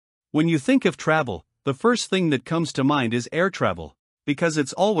When you think of travel, the first thing that comes to mind is air travel, because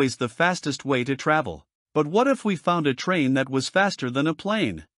it's always the fastest way to travel. But what if we found a train that was faster than a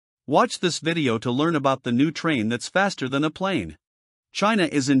plane? Watch this video to learn about the new train that's faster than a plane. China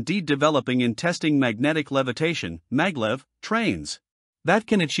is indeed developing and testing magnetic levitation, maglev, trains that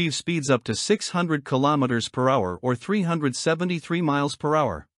can achieve speeds up to 600 kilometers per hour or 373 miles per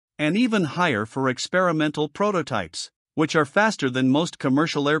hour, and even higher for experimental prototypes, which are faster than most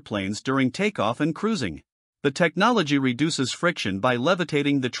commercial airplanes during takeoff and cruising. The technology reduces friction by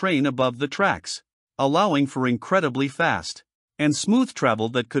levitating the train above the tracks, allowing for incredibly fast and smooth travel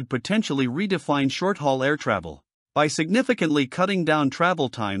that could potentially redefine short-haul air travel by significantly cutting down travel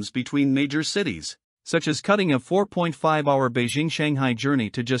times between major cities, such as cutting a 4.5-hour Beijing-Shanghai journey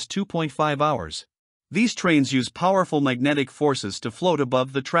to just 2.5 hours. These trains use powerful magnetic forces to float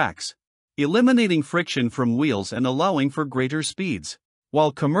above the tracks, eliminating friction from wheels and allowing for greater speeds.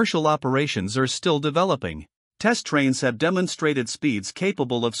 While commercial operations are still developing, test trains have demonstrated speeds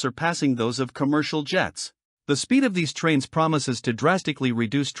capable of surpassing those of commercial jets. The speed of these trains promises to drastically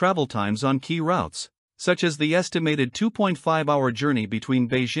reduce travel times on key routes, such as the estimated 2.5-hour journey between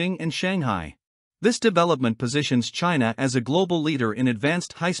Beijing and Shanghai. This development positions China as a global leader in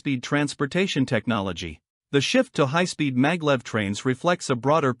advanced high-speed transportation technology. The shift to high-speed maglev trains reflects a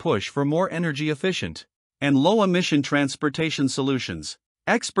broader push for more energy-efficient and low-emission transportation solutions.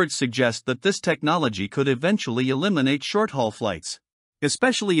 Experts suggest that this technology could eventually eliminate short-haul flights,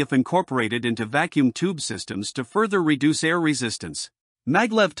 especially if incorporated into vacuum tube systems to further reduce air resistance.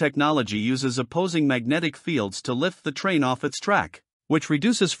 Maglev technology uses opposing magnetic fields to lift the train off its track, which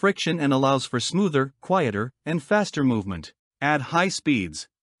reduces friction and allows for smoother, quieter, and faster movement. At high speeds,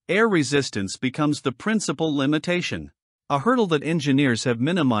 air resistance becomes the principal limitation, a hurdle that engineers have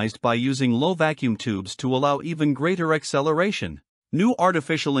minimized by using low vacuum tubes to allow even greater acceleration. New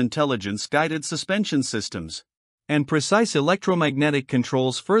artificial intelligence-guided suspension systems and precise electromagnetic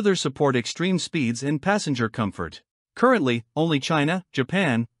controls further support extreme speeds and passenger comfort. Currently, only China,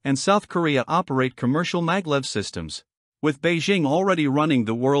 Japan, and South Korea operate commercial maglev systems, with Beijing already running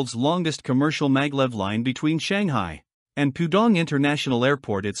the world's longest commercial maglev line between Shanghai and Pudong International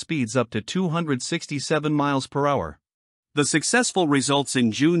Airport at speeds up to 267 miles per hour. The successful results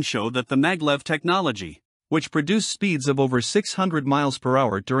in June show that the maglev technology, which produced speeds of over 600 miles per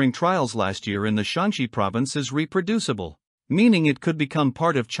hour during trials last year in the Shanxi province, is reproducible, meaning it could become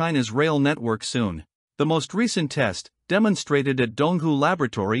part of China's rail network soon. The most recent test, demonstrated at Donghu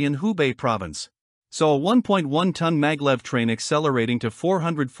Laboratory in Hubei province, saw a 1.1-ton maglev train accelerating to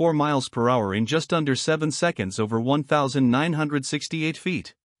 404 miles per hour in just under 7 seconds over 1,968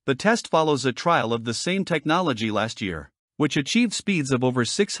 feet. The test follows a trial of the same technology last year, which achieved speeds of over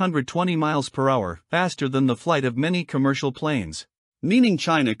 620 miles per hour, faster than the flight of many commercial planes, meaning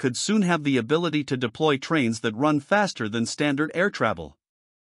China could soon have the ability to deploy trains that run faster than standard air travel.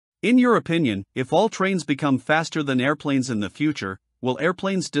 In your opinion, if all trains become faster than airplanes in the future, will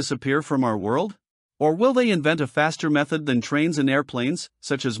airplanes disappear from our world? Or will they invent a faster method than trains and airplanes,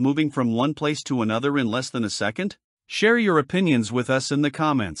 such as moving from one place to another in less than a second? Share your opinions with us in the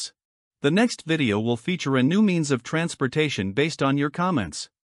comments. The next video will feature a new means of transportation based on your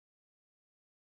comments.